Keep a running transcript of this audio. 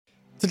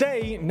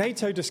Today,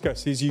 NATO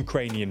discusses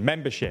Ukrainian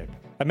membership,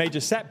 a major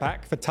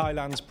setback for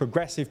Thailand's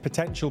progressive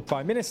potential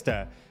Prime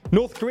Minister,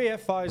 North Korea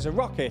fires a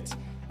rocket,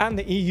 and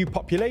the EU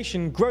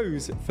population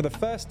grows for the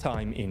first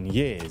time in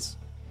years.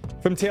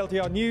 From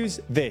TLDR News,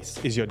 this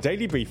is your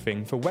daily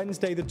briefing for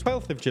Wednesday the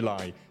 12th of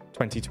July,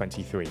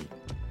 2023.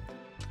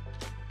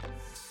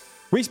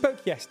 We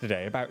spoke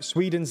yesterday about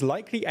Sweden's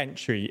likely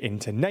entry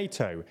into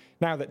NATO,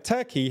 now that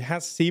Turkey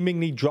has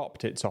seemingly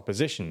dropped its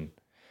opposition.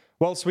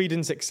 While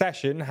Sweden's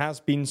accession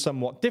has been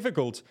somewhat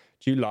difficult,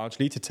 due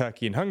largely to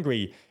Turkey and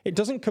Hungary, it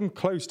doesn't come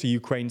close to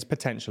Ukraine's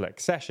potential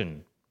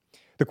accession.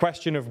 The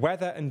question of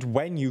whether and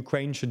when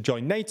Ukraine should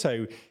join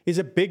NATO is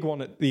a big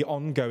one at the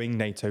ongoing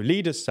NATO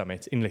Leaders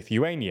Summit in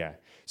Lithuania.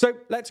 So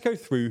let's go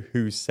through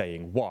who's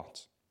saying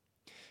what.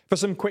 For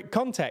some quick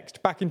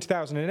context, back in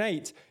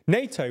 2008,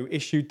 NATO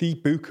issued the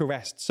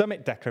Bucharest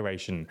Summit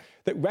Declaration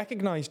that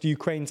recognised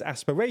Ukraine's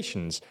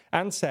aspirations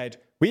and said,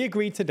 "We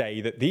agree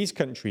today that these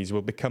countries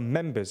will become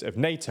members of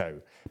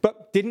NATO,"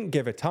 but didn't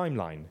give a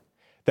timeline.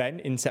 Then,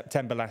 in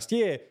September last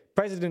year,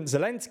 President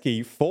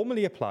Zelensky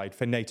formally applied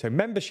for NATO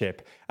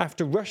membership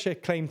after Russia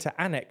claimed to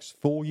annex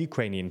 4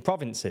 Ukrainian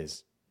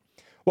provinces.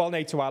 While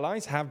NATO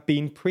allies have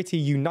been pretty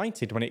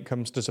united when it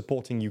comes to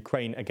supporting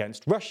Ukraine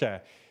against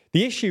Russia,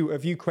 the issue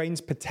of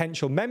Ukraine's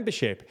potential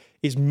membership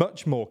is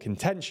much more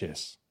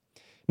contentious.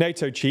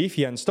 NATO chief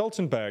Jens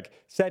Stoltenberg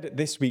said at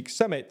this week's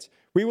summit,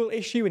 "We will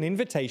issue an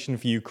invitation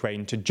for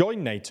Ukraine to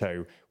join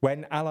NATO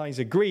when allies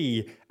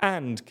agree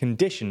and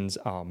conditions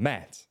are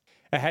met."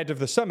 Ahead of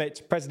the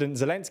summit, President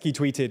Zelensky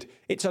tweeted,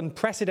 "It's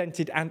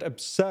unprecedented and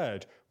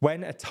absurd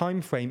when a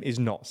time frame is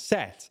not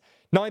set,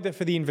 neither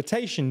for the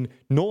invitation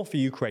nor for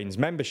Ukraine's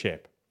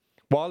membership."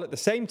 While at the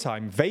same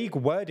time, vague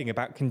wording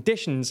about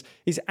conditions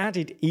is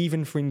added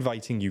even for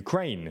inviting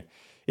Ukraine.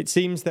 It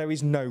seems there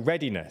is no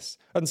readiness.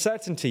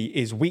 Uncertainty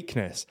is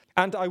weakness,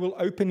 and I will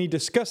openly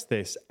discuss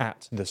this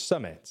at the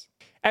summit.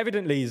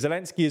 Evidently,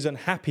 Zelensky is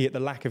unhappy at the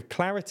lack of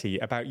clarity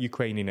about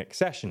Ukrainian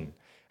accession.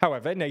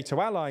 However,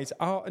 NATO allies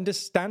are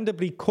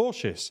understandably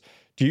cautious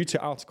due to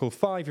Article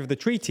 5 of the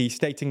treaty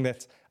stating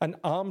that an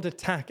armed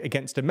attack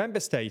against a member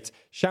state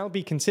shall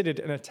be considered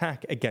an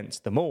attack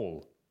against them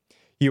all.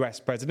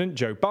 US President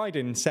Joe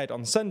Biden said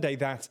on Sunday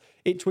that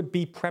it would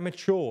be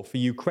premature for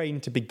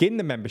Ukraine to begin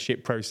the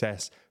membership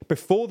process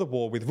before the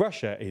war with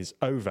Russia is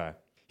over.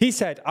 He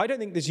said, "I don't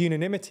think there's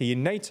unanimity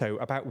in NATO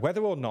about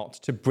whether or not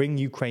to bring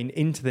Ukraine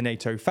into the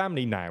NATO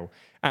family now,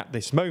 at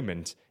this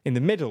moment, in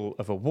the middle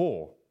of a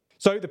war."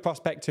 So the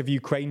prospect of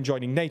Ukraine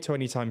joining NATO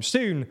anytime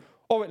soon,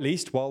 or at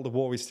least while the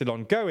war is still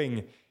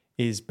ongoing,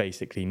 is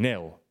basically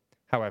nil.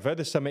 However,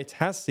 the summit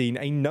has seen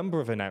a number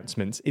of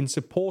announcements in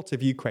support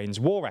of Ukraine's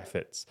war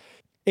efforts,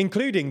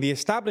 including the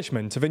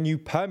establishment of a new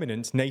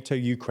permanent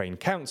NATO-Ukraine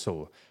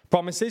Council,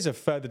 promises of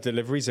further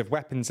deliveries of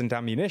weapons and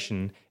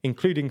ammunition,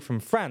 including from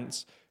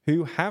France,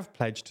 who have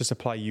pledged to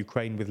supply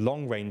Ukraine with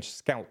long-range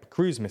Scalp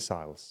cruise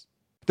missiles.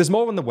 There's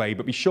more on the way,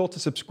 but be sure to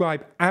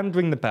subscribe and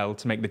ring the bell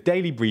to make the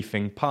daily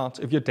briefing part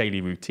of your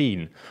daily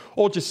routine,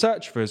 or just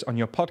search for us on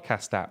your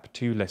podcast app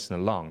to listen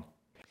along.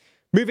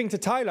 Moving to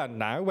Thailand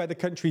now, where the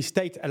country's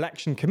State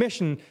Election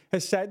Commission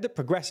has said that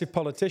progressive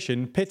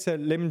politician Pita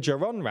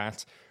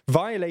Limjaroenrat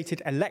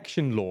violated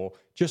election law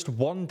just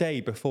one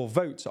day before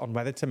votes on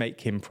whether to make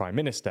him Prime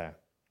Minister.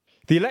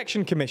 The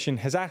Election Commission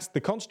has asked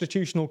the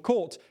Constitutional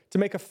Court to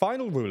make a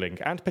final ruling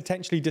and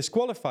potentially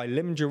disqualify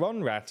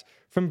Limjaroenrat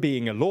from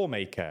being a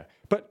lawmaker,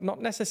 but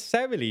not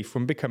necessarily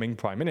from becoming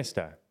Prime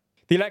Minister.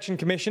 The Election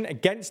Commission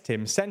against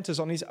him centres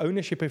on his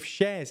ownership of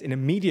shares in a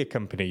media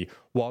company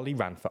while he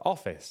ran for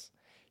office.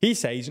 He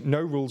says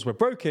no rules were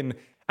broken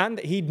and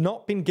that he'd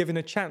not been given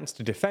a chance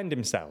to defend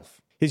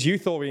himself. His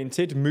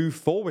youth-oriented Move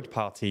Forward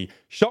party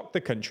shocked the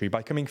country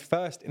by coming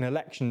first in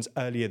elections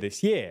earlier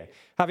this year,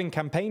 having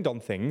campaigned on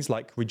things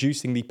like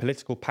reducing the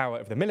political power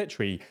of the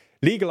military,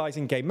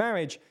 legalising gay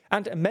marriage,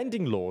 and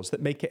amending laws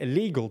that make it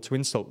illegal to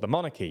insult the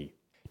monarchy.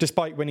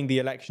 Despite winning the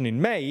election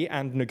in May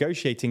and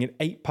negotiating an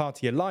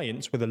 8-party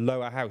alliance with a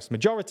lower house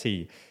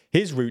majority,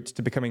 his route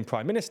to becoming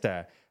Prime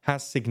Minister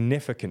has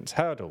significant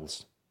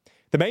hurdles.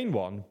 The main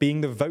one being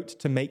the vote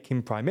to make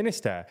him Prime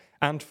Minister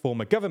and form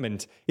a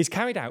government is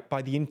carried out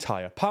by the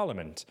entire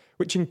Parliament,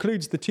 which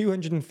includes the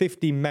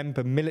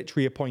 250-member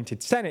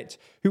military-appointed Senate,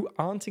 who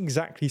aren't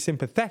exactly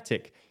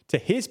sympathetic to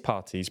his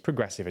party's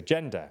progressive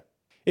agenda.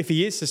 If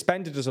he is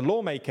suspended as a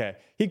lawmaker,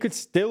 he could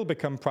still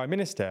become Prime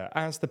Minister,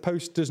 as the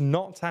post does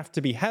not have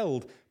to be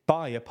held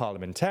by a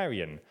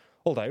parliamentarian,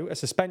 although a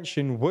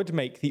suspension would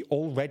make the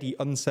already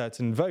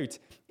uncertain vote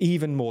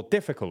even more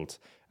difficult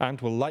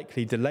and will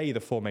likely delay the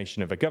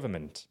formation of a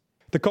government.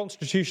 The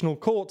Constitutional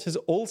Court has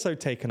also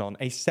taken on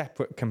a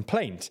separate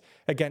complaint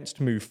against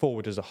Move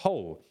Forward as a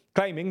whole,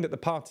 claiming that the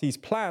party's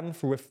plan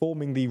for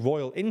reforming the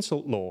royal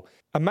insult law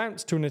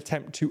amounts to an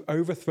attempt to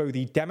overthrow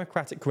the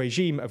democratic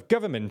regime of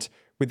government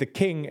with the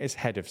king as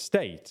head of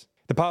state.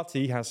 The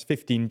party has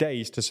 15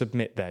 days to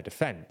submit their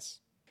defence.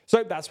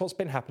 So that's what's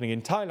been happening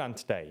in Thailand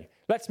today.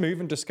 Let's move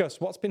and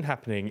discuss what's been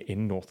happening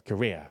in North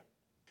Korea.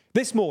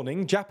 This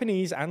morning,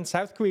 Japanese and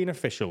South Korean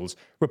officials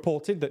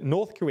reported that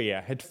North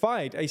Korea had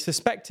fired a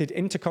suspected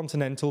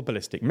intercontinental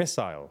ballistic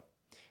missile.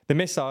 The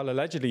missile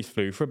allegedly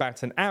flew for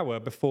about an hour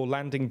before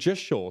landing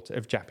just short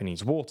of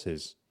Japanese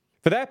waters.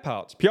 For their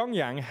part,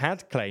 Pyongyang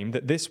had claimed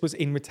that this was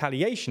in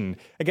retaliation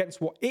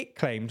against what it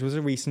claimed was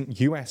a recent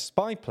US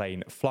spy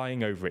plane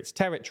flying over its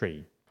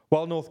territory.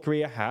 While North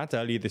Korea had,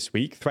 earlier this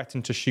week,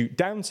 threatened to shoot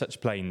down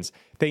such planes,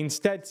 they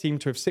instead seem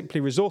to have simply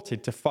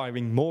resorted to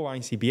firing more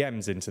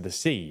ICBMs into the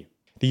sea.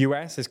 The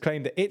US has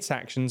claimed that its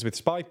actions with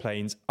spy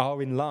planes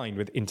are in line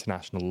with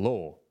international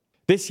law.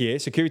 This year,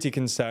 security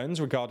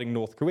concerns regarding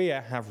North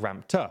Korea have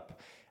ramped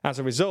up as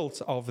a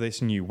result of this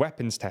new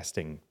weapons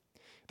testing.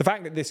 The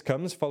fact that this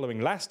comes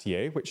following last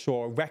year, which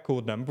saw a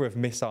record number of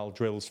missile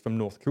drills from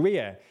North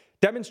Korea,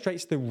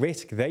 demonstrates the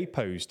risk they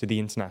pose to the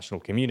international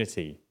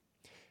community.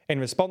 In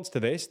response to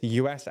this, the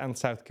US and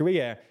South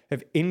Korea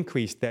have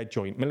increased their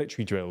joint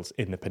military drills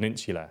in the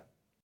peninsula.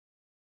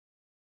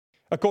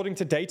 According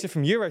to data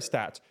from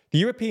Eurostat, the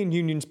European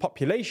Union's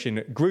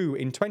population grew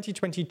in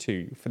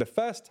 2022 for the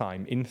first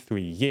time in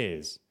 3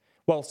 years.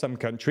 While some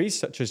countries,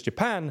 such as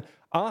Japan,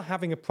 are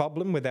having a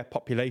problem with their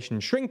population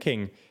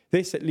shrinking,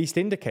 this at least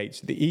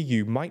indicates that the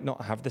EU might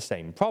not have the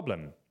same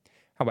problem.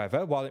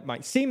 However, while it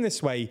might seem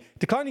this way,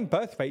 declining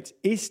birth rates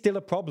is still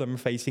a problem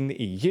facing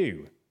the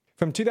EU.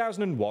 From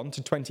 2001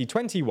 to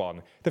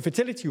 2021, the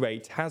fertility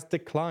rate has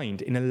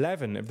declined in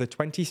 11 of the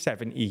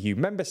 27 EU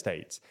member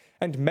states,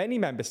 and many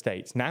member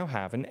states now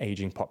have an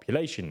ageing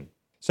population.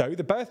 So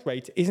the birth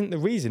rate isn't the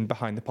reason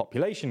behind the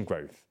population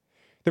growth.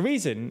 The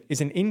reason is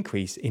an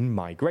increase in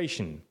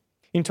migration.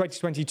 In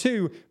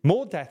 2022,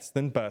 more deaths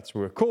than births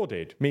were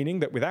recorded, meaning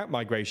that without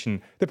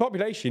migration, the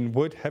population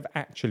would have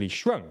actually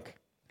shrunk.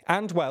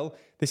 And well,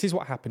 this is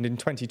what happened in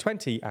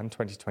 2020 and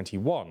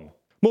 2021.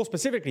 More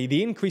specifically,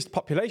 the increased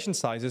population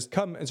sizes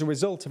come as a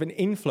result of an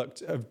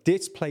influx of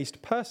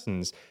displaced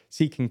persons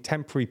seeking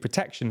temporary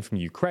protection from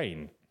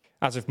Ukraine.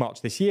 As of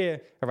March this year,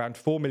 around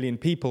 4 million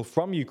people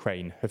from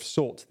Ukraine have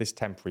sought this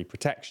temporary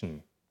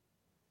protection.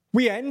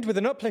 We end with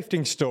an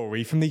uplifting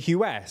story from the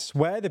US,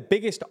 where the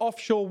biggest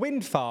offshore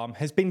wind farm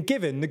has been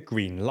given the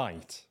green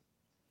light.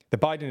 The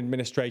Biden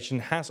administration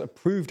has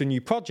approved a new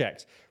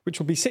project, which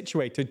will be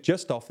situated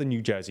just off the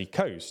New Jersey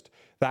coast,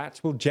 that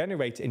will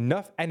generate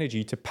enough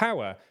energy to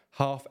power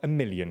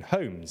 500,000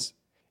 homes.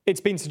 It's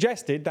been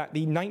suggested that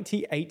the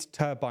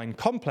 98-turbine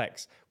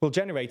complex will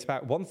generate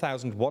about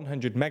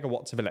 1,100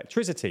 megawatts of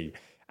electricity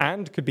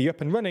and could be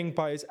up and running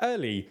by as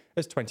early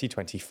as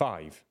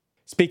 2025.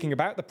 Speaking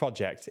about the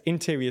project,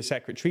 Interior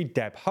Secretary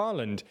Deb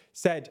Haaland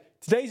said,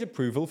 "Today's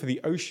approval for the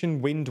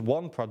Ocean Wind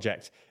 1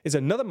 project is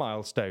another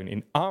milestone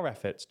in our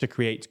efforts to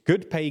create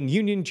good-paying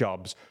union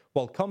jobs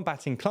while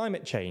combating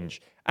climate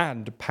change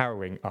and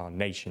powering our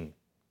nation."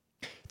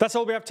 That's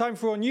all we have time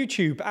for on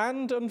YouTube,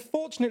 and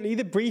unfortunately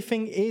the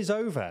briefing is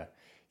over.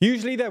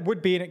 Usually there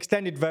would be an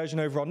extended version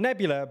over on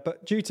Nebula,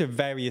 but due to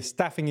various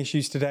staffing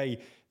issues today,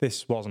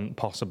 this wasn't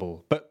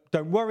possible. But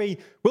don't worry,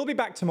 we'll be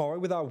back tomorrow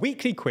with our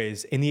weekly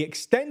quiz in the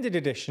extended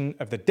edition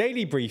of the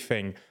Daily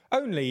Briefing,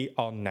 only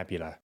on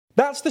Nebula.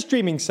 That's the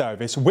streaming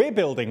service we're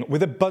building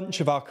with a bunch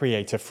of our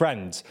creator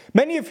friends,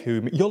 many of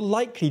whom you're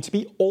likely to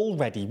be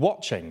already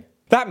watching.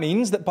 That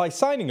means that by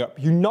signing up,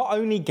 you not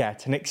only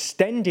get an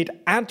extended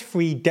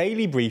ad-free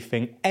daily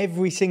briefing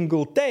every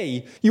single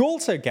day, you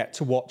also get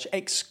to watch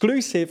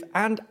exclusive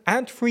and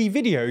ad-free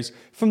videos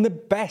from the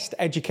best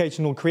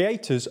educational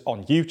creators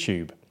on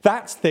YouTube.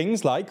 That's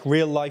things like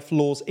Real Life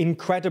Law's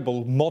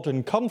incredible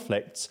Modern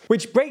Conflicts,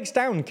 which breaks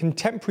down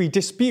contemporary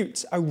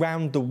disputes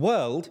around the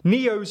world,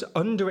 Neo's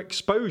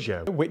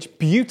Underexposure, which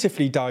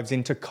beautifully dives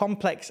into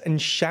complex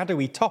and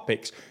shadowy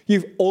topics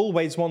you've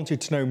always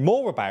wanted to know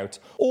more about,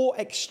 or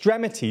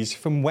Extremities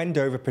from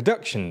Wendover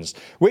Productions,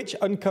 which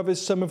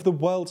uncovers some of the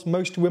world's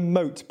most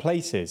remote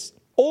places.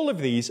 All of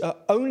these are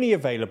only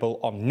available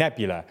on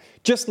Nebula,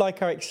 just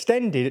like our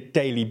extended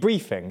daily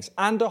briefings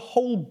and a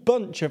whole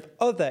bunch of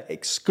other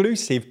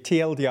exclusive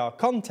TLDR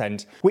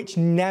content which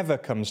never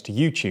comes to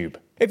YouTube.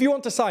 If you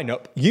want to sign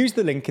up, use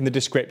the link in the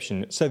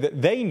description so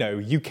that they know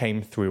you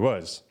came through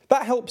us.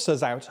 That helps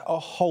us out a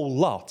whole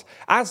lot,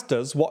 as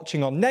does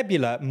watching on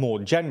Nebula more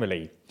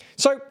generally.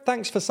 So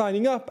thanks for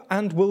signing up,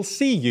 and we'll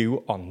see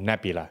you on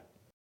Nebula.